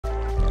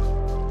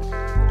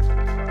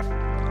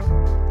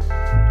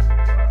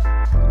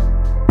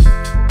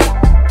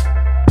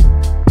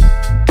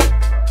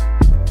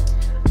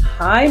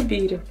Hi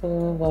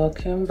beautiful,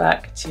 welcome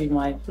back to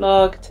my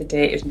vlog.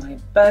 Today is my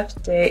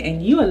birthday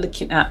and you are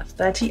looking at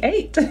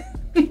 38.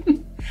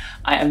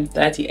 I am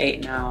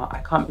 38 now. I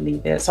can't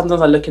believe it. Sometimes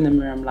I look in the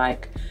mirror, I'm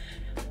like,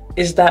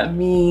 is that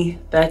me?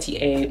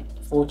 38,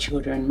 4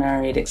 children,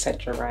 married,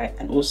 etc. right?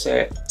 And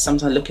also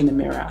sometimes I look in the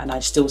mirror and I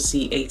still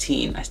see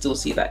 18. I still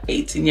see that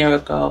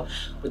 18-year-old girl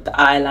with the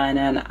eyeliner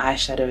and the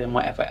eyeshadow and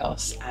whatever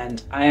else.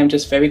 And I am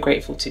just very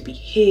grateful to be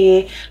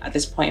here at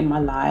this point in my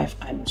life.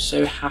 I'm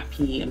so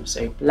happy, I'm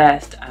so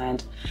blessed,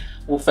 and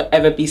will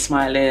forever be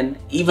smiling.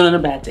 Even on the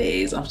bad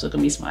days, I'm still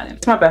gonna be smiling.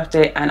 It's my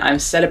birthday and I'm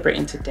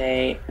celebrating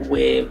today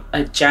with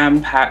a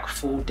jam-packed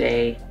full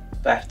day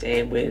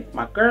birthday with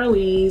my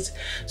girlies.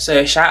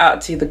 So shout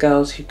out to the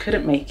girls who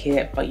couldn't make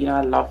it, but you know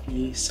I love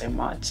you so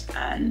much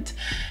and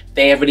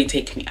they have really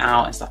taken me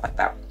out and stuff like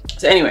that.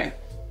 So anyway,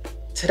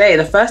 today,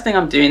 the first thing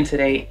I'm doing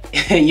today,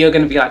 you're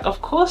gonna be like,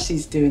 of course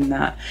she's doing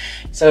that.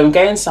 So I'm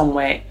going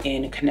somewhere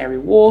in Canary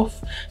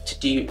Wharf to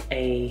do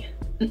a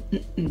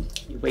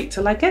you wait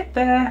till I get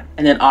there,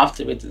 and then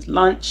afterwards is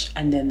lunch,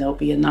 and then there'll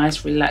be a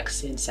nice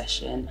relaxing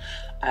session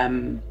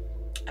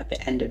at the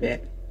end of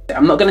it.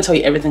 I'm not going to tell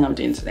you everything I'm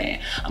doing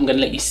today. I'm going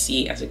to let you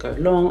see as I go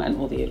along and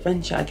all the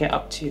adventure I get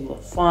up to, more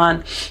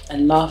fun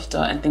and laughter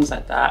and things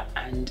like that.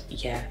 And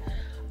yeah,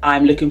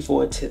 I'm looking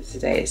forward to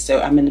today. So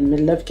I'm in the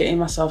middle of getting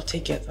myself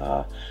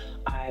together.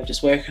 I've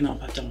just woken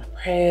up, I've done my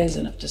prayers,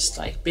 and I've just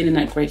like been in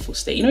that grateful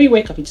state. You know, you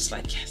wake up, you're just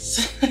like,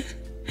 yes.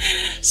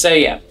 So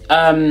yeah,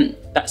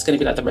 that's going to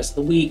be like the rest of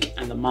the week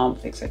and the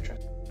month, etc.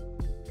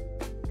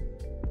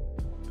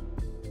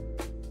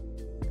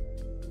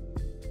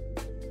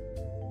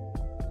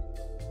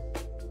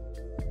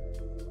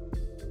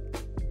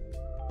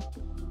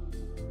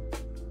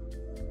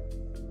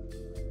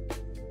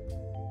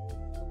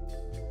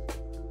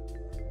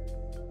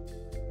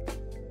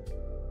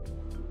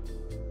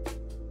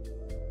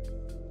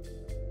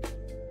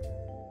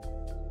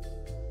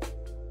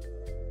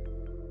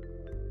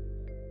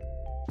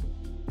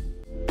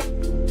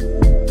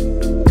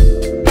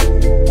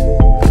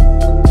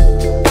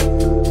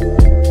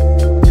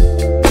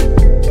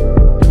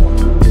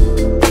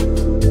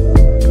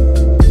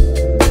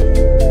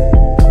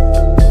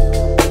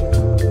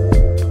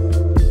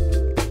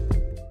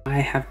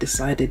 Have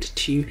decided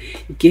to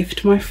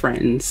gift my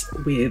friends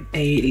with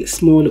a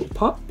small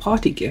little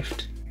party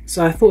gift.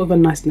 So I thought of a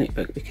nice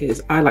notebook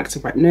because I like to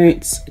write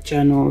notes,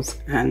 journals,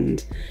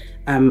 and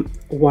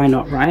why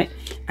not, right?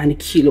 And a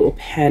cute little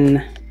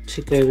pen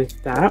to go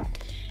with that.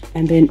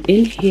 And then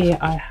in here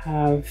I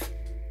have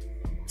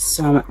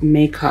some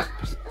makeup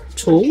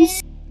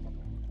tools.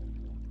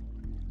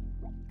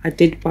 I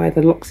did buy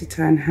the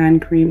L'Occitane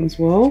hand cream as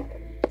well,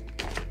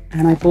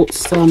 and I bought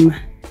some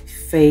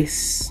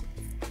face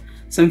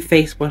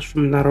wash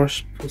from La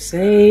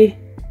Roche-Posay,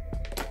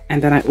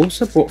 and then I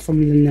also bought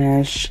from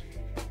Laneige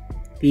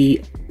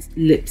the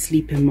lip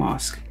sleeping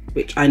mask,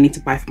 which I need to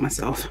buy for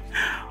myself,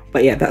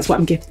 but yeah, that's what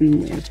I'm gifting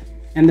them with.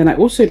 And then I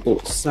also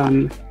bought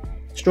some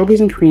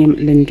strawberries and cream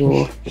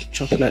Lindor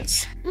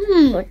chocolates.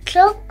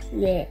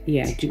 Chocolate.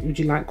 Yeah, would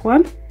you like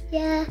one?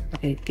 Yeah.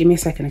 Okay, give me a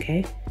second,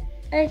 okay?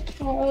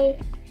 Okay.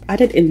 I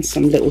added in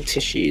some little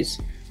tissues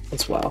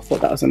as well. I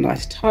thought that was a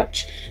nice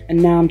touch. And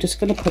now I'm just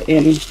gonna put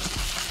in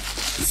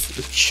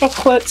some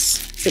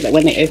chocolates so that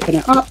when they open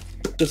it up,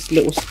 just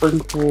little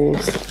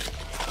sprinkles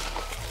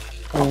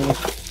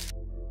of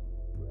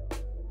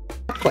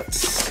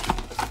chocolates.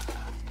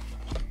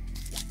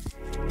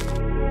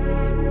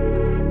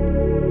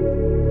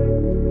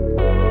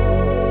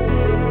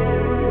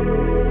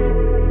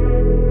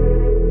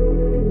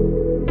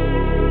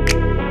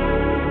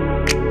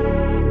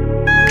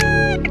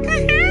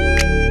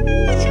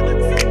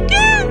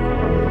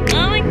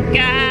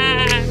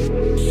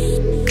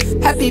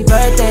 Happy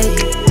birthday,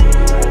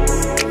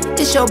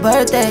 it's your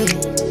birthday.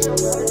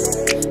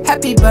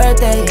 Happy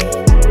birthday,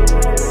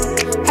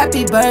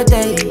 happy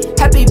birthday,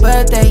 happy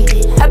birthday,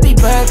 happy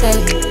birthday.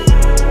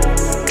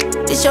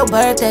 It's your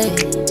birthday.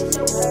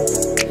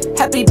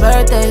 Happy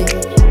birthday,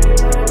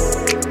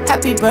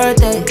 happy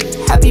birthday,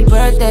 happy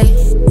birthday.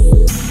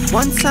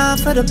 One time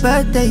for the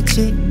birthday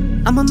chick,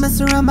 I'ma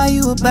mess around buy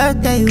you a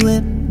birthday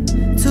whip.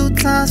 2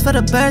 times for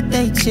the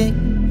birthday chick,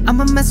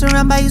 I'ma mess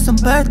around buy you some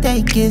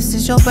birthday gifts.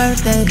 It's your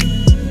birthday.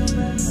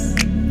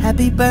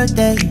 Happy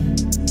birthday,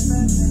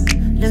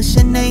 Lil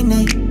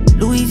Shanae,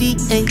 Louis V.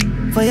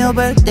 for your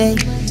birthday.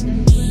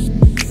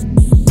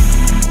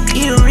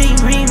 Earring,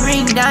 ring,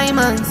 ring,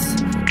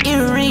 diamonds.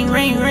 Earring,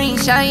 ring, ring,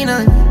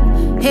 shining.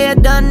 Hair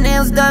done,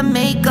 nails done,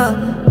 makeup.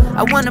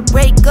 I wanna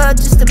break up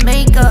just to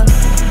make up.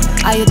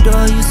 I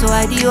adore you, so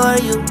I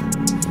Dior you.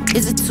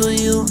 Is it to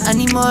you? I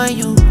need more of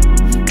you.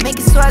 Make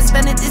it so I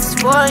spend it, this is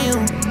for you.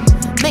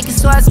 Make it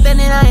so I spend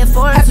it, I am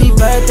for you. Happy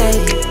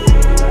birthday,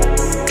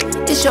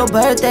 it's your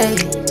birthday.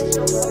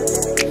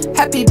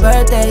 Happy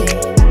birthday,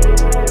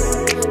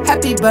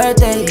 happy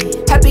birthday,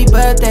 happy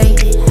birthday,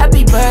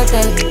 happy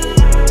birthday.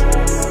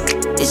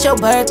 It's your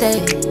birthday.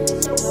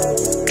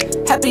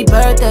 Happy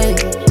birthday,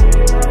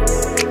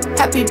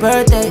 happy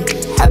birthday,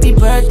 happy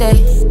birthday.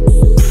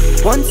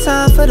 One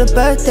time for the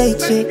birthday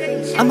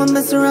chick, I'ma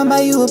mess around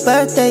buy you a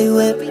birthday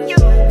whip.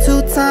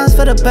 2 times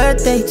for the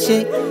birthday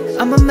chick.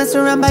 I'ma mess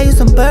around buy you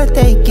some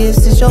birthday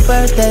gifts. It's your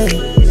birthday.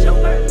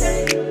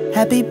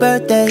 Happy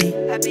birthday.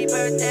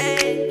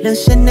 Lil'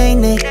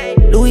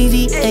 Shanae, Louis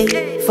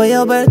V8 for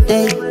your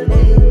birthday.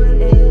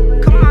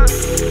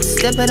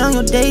 Step it on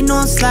your day,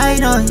 no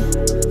slide on.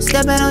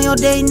 Step it on your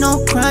day,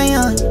 no cry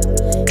on.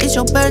 It's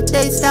your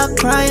birthday, stop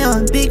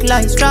crying. Big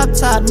lights, drop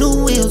top,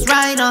 new wheels,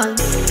 ride on.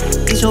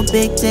 It's your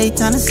big day,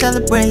 time to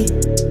celebrate.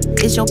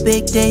 It's your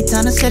big day,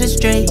 time to set it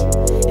straight.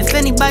 If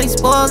anybody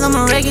spoils,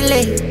 I'ma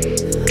regulate.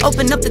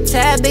 Open up the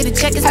tab, baby,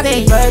 check his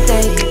pay. Happy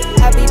birthday,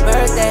 happy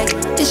birthday.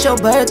 It's your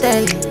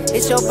birthday,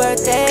 it's your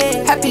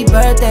birthday. Happy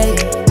birthday,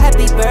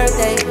 happy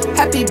birthday,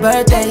 happy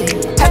birthday,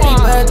 happy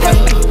birthday,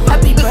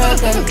 happy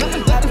birthday, happy birthday.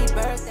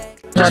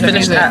 Just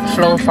finished at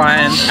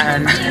Floralfind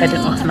and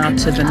heading off now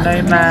to the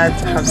Nomad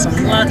to have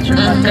some lunch with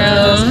my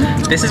girls.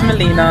 This is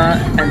Melina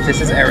and this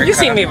is Erica. You've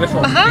seen me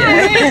before. Yeah.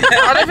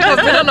 I don't think I've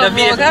been on a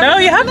vlog. No,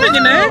 you haven't,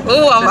 you know.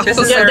 Oh, this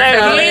is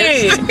Erica.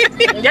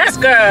 Yes,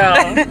 girl.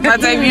 My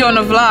debut on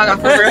a vlog. I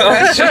feel real.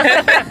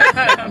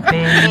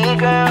 Baby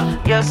girl,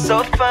 you're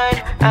so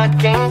fine. I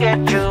can't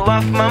get you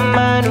off my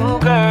mind. Ooh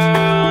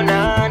girl,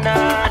 nah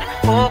nah.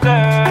 Ooh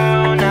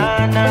girl,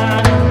 nah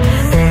nah.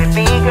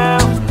 Baby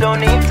girl, don't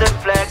need to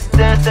flex.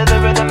 Dance to the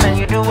rhythm and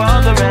you do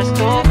all the rest.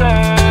 Ooh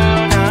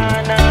girl,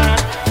 nah nah.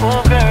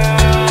 Ooh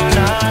girl,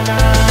 nah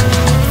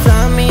nah.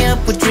 Fly me up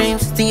with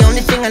dreams, it's the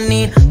only thing I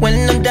need.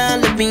 When I'm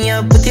down, lift me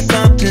up with your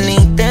company.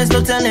 There's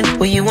no telling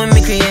what you and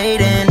me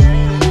creating.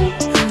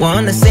 We're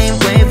on the same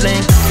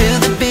wavelength. Feel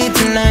the beat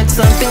tonight,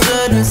 something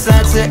good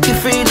inside. Set you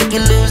free, let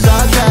you lose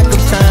all track of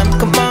time.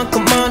 Come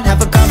on,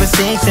 have a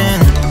conversation.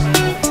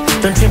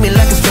 Don't treat me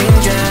like a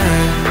stranger.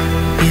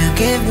 You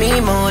give me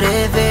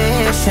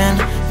motivation,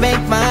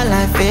 make my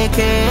life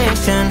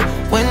vacation.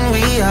 When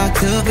we are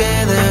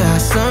together, I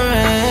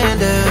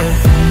surrender.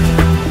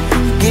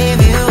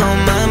 Give you all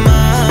my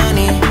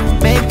money,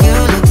 make you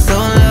look so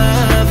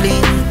lovely.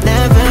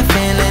 Never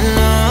feeling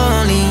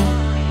lonely.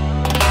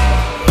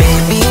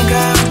 Baby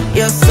girl,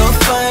 you're so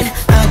fine.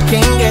 I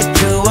can't get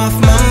you off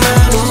my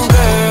mind. Ooh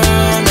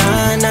girl,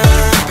 nah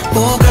nah.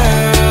 Ooh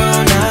girl,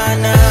 nah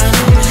nah.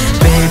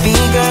 Baby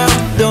girl,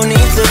 don't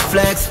need to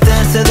flex.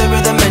 Dance to the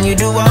rhythm and you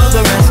do all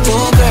the rest.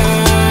 Ooh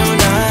girl,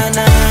 nah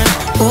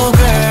nah. Ooh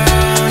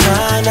girl,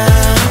 nah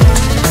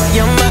nah.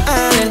 You're my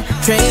island,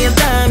 tray of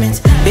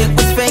diamonds. It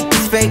was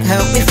fake,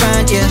 help me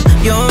find you.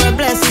 You're a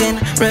blessing,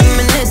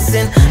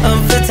 reminiscent of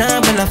the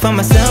time when I found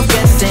myself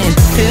guessing.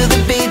 Feel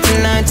the beat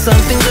tonight,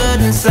 something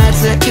good inside.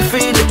 Set you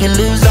free, let you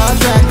lose all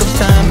track of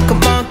time.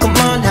 Come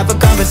on, have a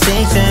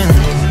conversation.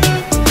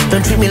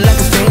 Don't treat me like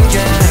a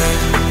stranger.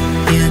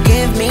 You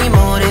give me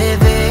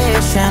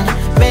motivation,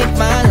 make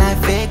my life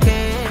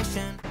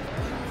vacation.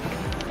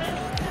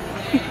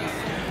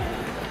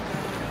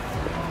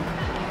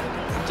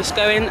 Just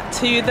going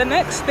to the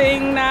next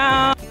thing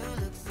now.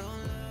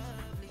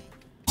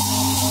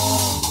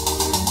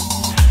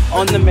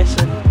 On the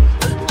mission.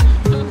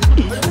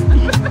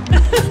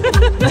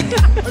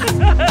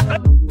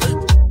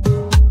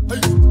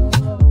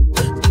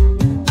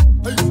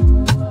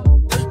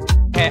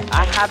 Okay,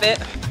 I have it.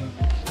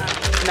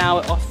 Now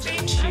we're off to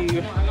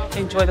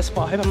enjoy the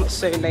spot. I hope I'm not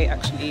so late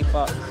actually,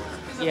 but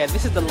yeah,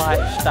 this is the life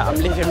that I'm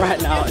living right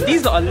now. And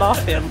these that are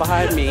laughing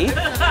behind me,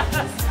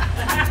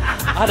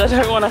 I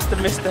don't want us to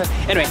miss the...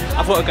 Anyway,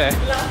 I've got to go.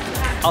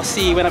 I'll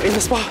see you when I'm in the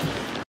spot.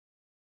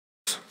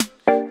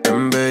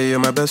 You're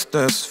my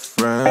bestest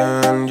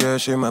friend, yeah,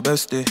 she my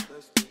bestie.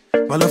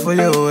 My love for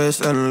you is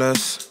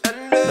endless,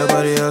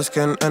 nobody else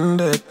can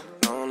end it.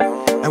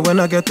 And when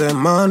I get the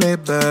money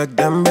back,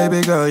 then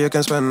baby girl, you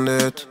can spend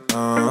it.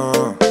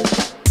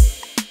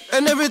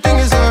 And everything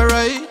is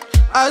alright.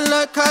 I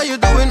like how you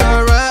doing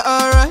alright,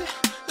 alright.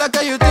 Like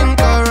how you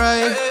think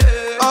alright.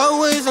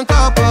 Always on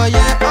top of you.